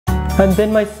And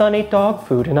then my son ate dog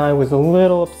food and I was a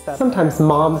little upset. Sometimes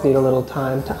moms need a little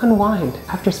time to unwind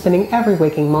after spending every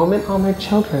waking moment on their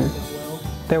children.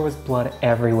 There was blood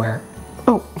everywhere.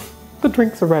 Oh, the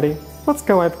drinks are ready. Let's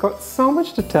go, I've got so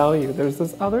much to tell you. There's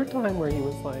this other time where he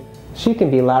was like... She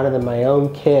can be louder than my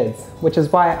own kids, which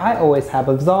is why I always have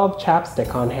Absolve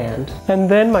Chapstick on hand. And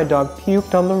then my dog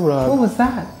puked on the rug. What was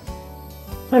that?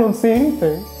 I don't see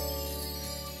anything.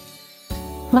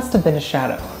 Must have been a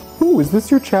shadow. Ooh, is this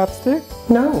your chapstick?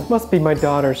 No. Must be my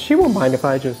daughter's. She won't mind if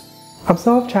I just...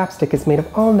 Absolve Chapstick is made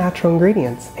of all natural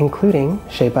ingredients, including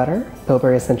shea butter,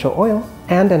 bilberry essential oil,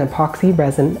 and an epoxy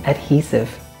resin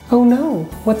adhesive. Oh no,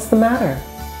 what's the matter?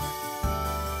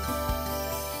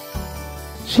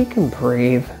 She can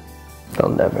breathe. They'll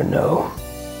never know.